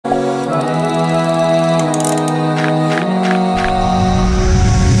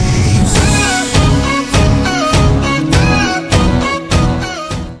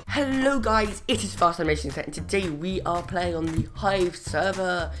guys, it is Fast Animation Set, and today we are playing on the Hive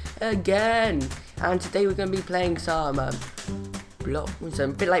server again. And today we're going to be playing some a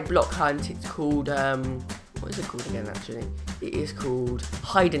bit like Block Hunt. It's called what is it called again? Actually, it is called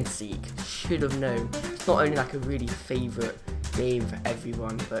Hide and Seek. Should have known. It's not only like a really favourite game for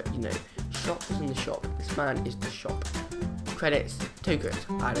everyone, but you know, shop is in the shop. This man is the shop. Credits, tokens,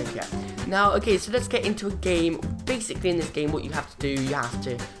 I don't care. Now, okay, so let's get into a game. Basically, in this game, what you have to do, you have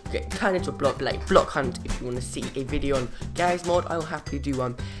to turn into a block, like Block Hunt. If you want to see a video on Gary's mod, I will happily do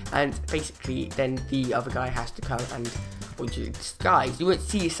one. And basically, then the other guy has to come and, or you disguise. You won't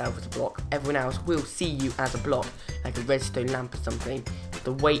see yourself as a block. Everyone else will see you as a block, like a redstone lamp or something.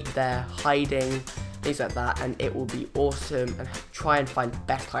 The weight there, hiding, things like that, and it will be awesome. And try and find the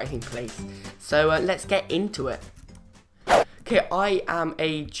best hiding place. So let's get into it. Okay, I am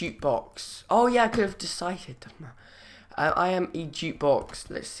a jukebox. Oh yeah, I could have decided. I am a jukebox.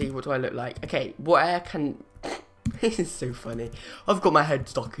 Let's see, what do I look like? Okay, where can... This is so funny. I've got my head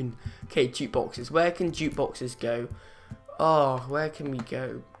stuck in... Okay, jukeboxes. Where can jukeboxes go? Oh, where can we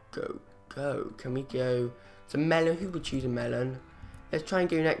go? Go. Can we go... It's a melon. Who would choose a melon? Let's try and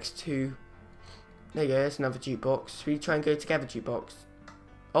go next to... There you go, there's another jukebox. Should we try and go together, jukebox?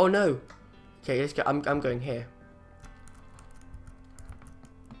 Oh no. Okay, let's go. I'm going here.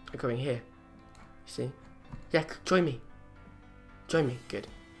 I'm going here. See? Yeah, join me. Join me. Good.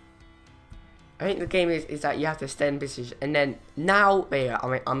 I think the game is that you have to stay in position, and then now there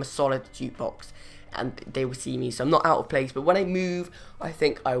I'm a solid jukebox, and they will see me, so I'm not out of place. But when I move, I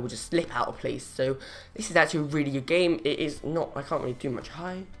think I will just slip out of place. So this is actually a really good game. It is not. I can't really do much.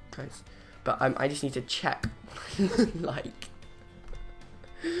 Hi, guys. But I just need to check. Like.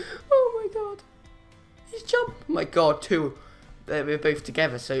 Oh my god. He's jumped. Oh my god, two. We're both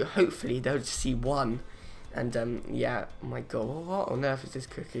together, so hopefully they'll just see one. And yeah, oh my god, what on earth is this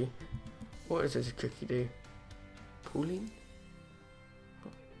cookie? What does this cookie do? Pauline?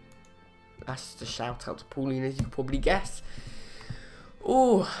 That's just a shout out to Pauline, as you can probably guess.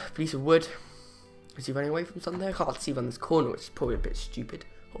 Oh, piece of wood. Is he running away from something? I can't see around this corner, which is probably a bit stupid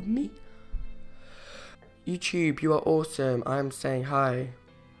of me. YouTube, you are awesome. I am saying hi.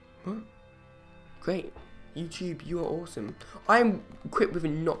 What? Great. YouTube, you are awesome. I'm equipped with a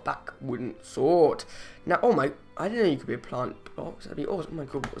knockback wooden sword. Now, oh my, I didn't know you could be a plant box. That'd be awesome. Oh my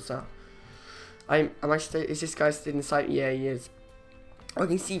god, what's that? Is this guy still inside? Yeah, he is. I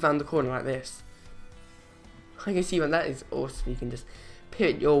can see around the corner like this. I can see when that is awesome. You can just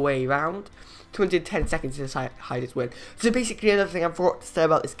pivot your way around. 210 seconds to decide hide its win. So basically, another thing I forgot to say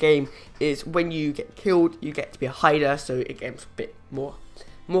about this game is when you get killed, you get to be a hider, so it gets a bit more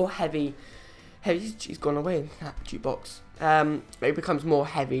heavy. He's gone away in that jukebox. It becomes more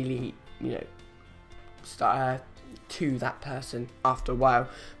heavily, you know, to that person after a while.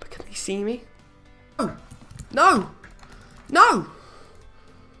 But can they see me? Oh, no! No!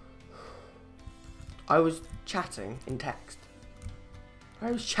 I was chatting in text. I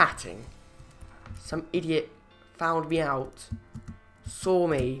was chatting. Some idiot found me out, saw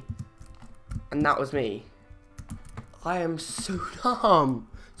me, and that was me. I am so dumb.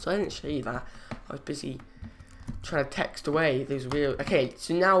 So I didn't show you that. I was busy trying to text away those real... Okay,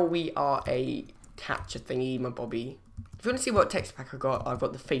 so now we are a catcher thingy, my bobby. If you want to see what text pack I've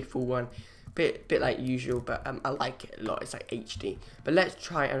got the faithful one. Bit like usual, but I like it a lot. It's like HD. But let's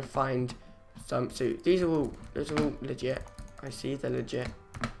try and find some... So those are all legit. I see they're legit.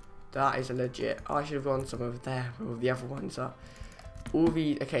 That is a legit. I should have gone some over there where all the other ones are. All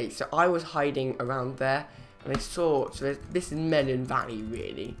these... Okay, so I was hiding around there. And I saw... So this is Melon Valley,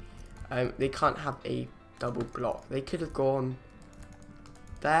 really. They can't have a double block. They could have gone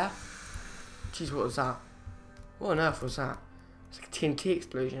there. Jeez, what was that? What on earth was that? It's like a TNT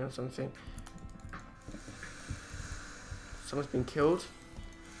explosion or something. Someone's been killed.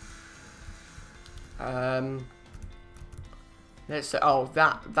 Let's say, oh,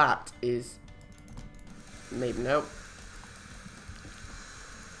 that is maybe no.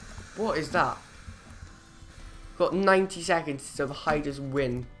 What is that? Got 90 seconds till the hiders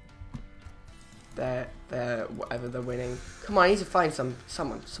win. They're whatever they're winning. Come on, I need to find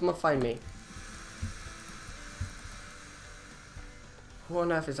someone. Someone find me. What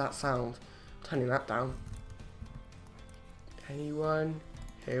on earth is that sound? I'm turning that down. Anyone?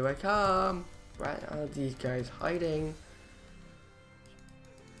 Here I come. Where are these guys hiding?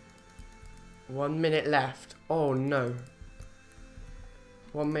 1 minute left. Oh no.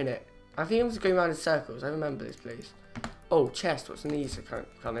 1 minute. I think I'm just going around in circles. I remember this place. Oh, chest. What's in these? I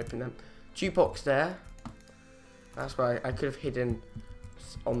can't open them. Jukebox there. That's why I could have hidden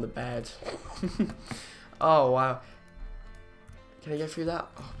on the bed. Oh wow. Can I get through that?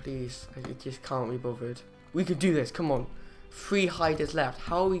 Oh, please. I just can't be bothered. We can do this. Come on. 3 hiders left.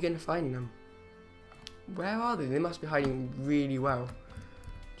 How are we going to find them? Where are they? They must be hiding really well.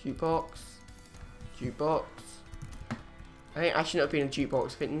 Jukebox. Jukebox. I think I shouldn't have been a jukebox.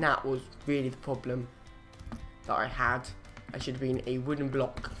 I think that was really the problem that I had. I should have been a wooden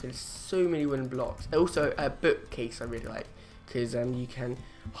block. There's so many wooden blocks. Also, a bookcase I really like. Because you can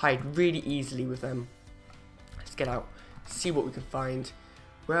hide really easily with them. Let's get out. See what we can find.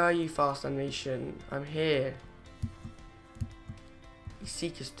 Where are you, fast animation? I'm here. The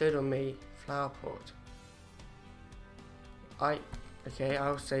seeker stood on me. Flower pot. Okay,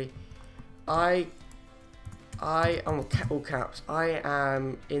 I'll say I'm all caps. I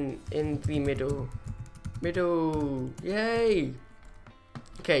am in the middle. Yay.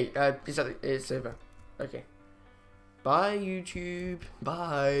 Okay, it's over. Okay. Bye YouTube.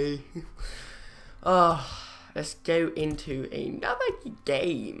 Bye. Let's go into another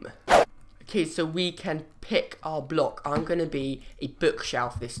game. Okay, so we can pick our block. I'm gonna be a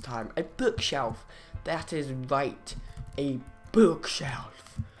bookshelf this time. A bookshelf. That is right. A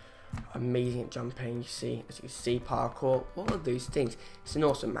bookshelf. Amazing at jumping, you see. As you can see, parkour. What are those things? It's an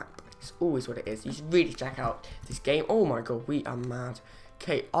awesome map. It's always what it is. You should really check out this game. Oh my god, we are mad.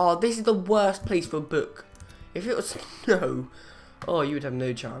 Okay, this is the worst place for a book. If it was snow, you would have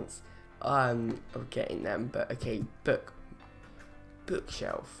no chance of getting them. But okay,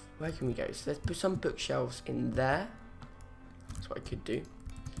 bookshelf. Where can we go? So let's put some bookshelves in there. That's what I could do.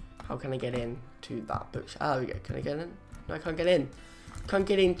 How can I get in to that bookshelf? Ah, there we go. Can I get in? No, I can't get in. Can't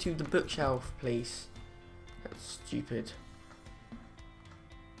get into the bookshelf, please. That's stupid.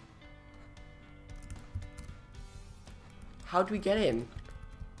 How do we get in?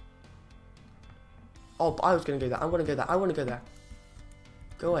 Oh, I was gonna go there. I wanna go there. I wanna go there.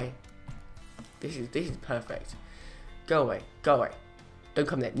 Go away. This is perfect. Go away. Go away. Don't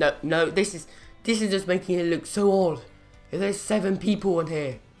come there. No. This is just making it look so odd. There's 7 people in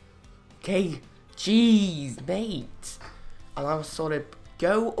here. Okay. Jeez, mate. And I was solid.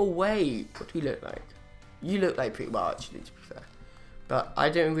 Go away. What do we look like? You look like pretty well, actually, to be fair. But I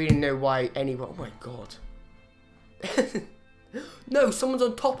don't really know why anyone. Oh my god. No, someone's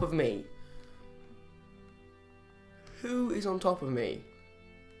on top of me. Who is on top of me?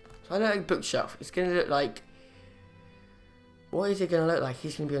 So I look like a bookshelf. It's gonna look like. What is it gonna look like?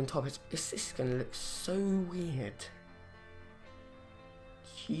 He's gonna be on top. This is gonna look so weird.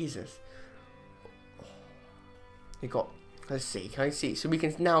 Jesus. We got. Let's see. Can I see? So we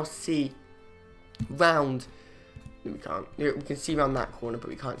can now see round. No, we can't. We can see around that corner, but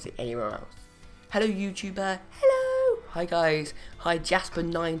we can't see anywhere else. Hello, YouTuber. Hello. Hi, guys. Hi,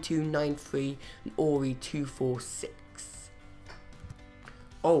 Jasper9293 and Ori246.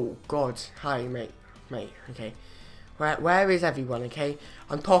 Oh God. Hi, mate. Okay. Where is everyone? Okay.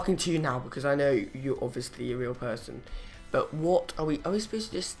 I'm talking to you now because I know you're obviously a real person. But what are we? Are we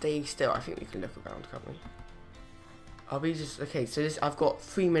supposed to just stay still? I think we can look around, can't we? Are we just okay? So I've got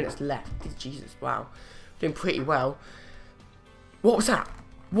 3 minutes left. Jesus, wow, doing pretty well. What was that?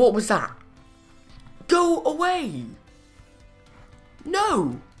 What was that? Go away!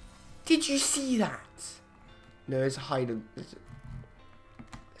 No! Did you see that? No, it's hiding.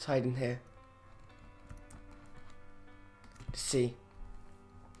 It's hiding here. Let's see.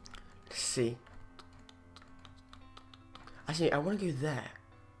 Actually, I want to go there.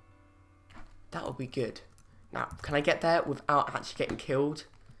 That would be good. Now, can I get there without actually getting killed?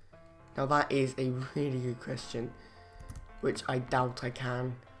 Now, that is a really good question, which I doubt I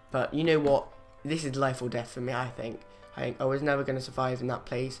can. But you know what? This is life or death for me, I think. I was never going to survive in that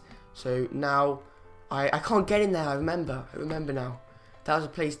place. So now, I can't get in there, I remember now. That was a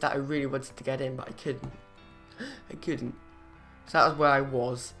place that I really wanted to get in, but I couldn't. So that was where I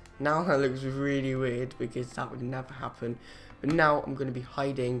was. Now that looks really weird because that would never happen. But now I'm going to be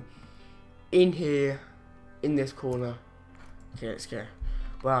hiding in here, in this corner. Okay, let's go.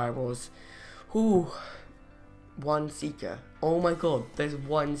 Where I was. Ooh. 1 seeker. Oh my god, there's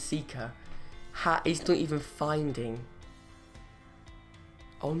 1 seeker. It's not even finding.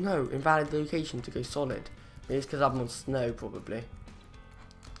 Oh no, invalid location to go solid. Maybe it's because I'm on snow, probably.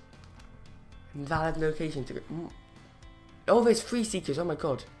 Invalid location to go. Oh, there's 3 seekers. Oh my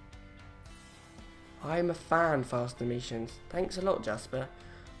god. I'm a fan, fast animations. Thanks a lot, Jasper.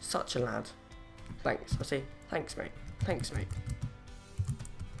 Such a lad. Thanks. I'll say thanks, mate. Thanks,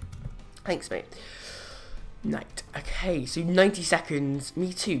 mate. Night. Okay, so 90 seconds.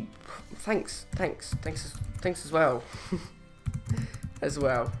 Me too. Thanks as well.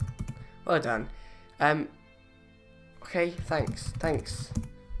 Well done. Okay, thanks.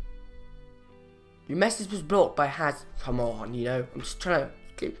 Your message was blocked by has. Come on, you know. I'm just trying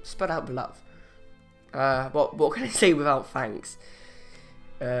to spread out the love. What can I say without thanks?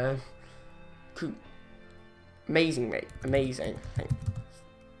 Amazing, mate. Amazing.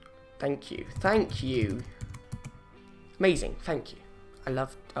 Thank you. Thank you. Amazing. Thank you. I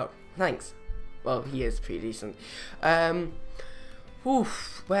love. Oh, thanks. Well, he is pretty decent.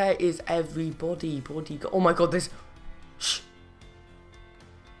 Oof. Where is everybody? Oh my God. There's. Shh.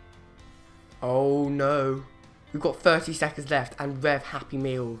 Oh no. We've got 30 seconds left, and Rev Happy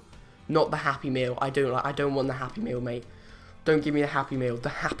Meal. Not the Happy Meal. I don't want the Happy Meal, mate. Don't give me the Happy Meal. The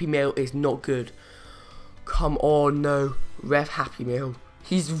Happy Meal is not good. Come on, no. Rev Happy Meal.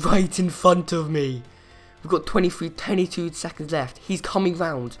 He's right in front of me. We've got 22 seconds left. He's coming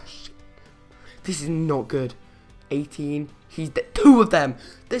round. This is not good. 18. He's dead. 2 of them.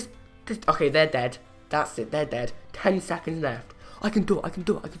 Okay, they're dead. That's it. They're dead. 10 seconds left. I can do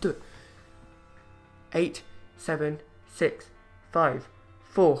it. 8, 7, 6, 5,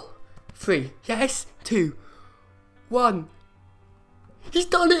 4, 3. Yes. 2, 1. He's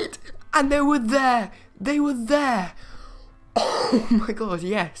done it. And they were there. Oh my God,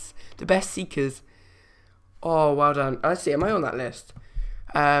 yes. The best seekers. Oh, well done. Let's see, am I on that list?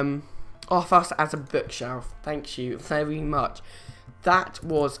 Fast as a bookshelf. Thank you very much. That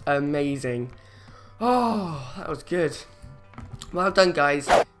was amazing. Oh, that was good. Well done, guys.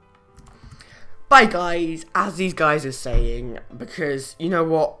 Bye, guys, as these guys are saying, because, you know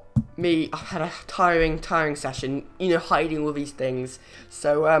what? I've had a tiring session, you know, hiding all these things.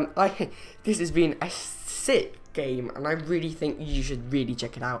 So, this has been a sick game, and I really think you should really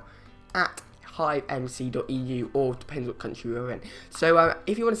check it out at hivemc.eu, or depends what country you're in. So,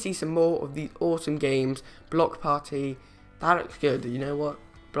 if you want to see some more of these awesome games, Block Party, that looks good. You know what?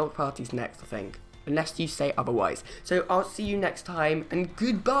 Block Party's next, I think, unless you say otherwise. So, I'll see you next time, and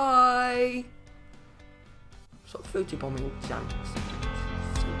goodbye! Stop photobombing jams. I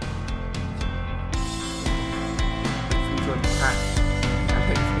hope you enjoyed the pack. I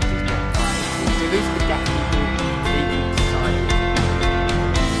hope you enjoyed the pack. So those are the death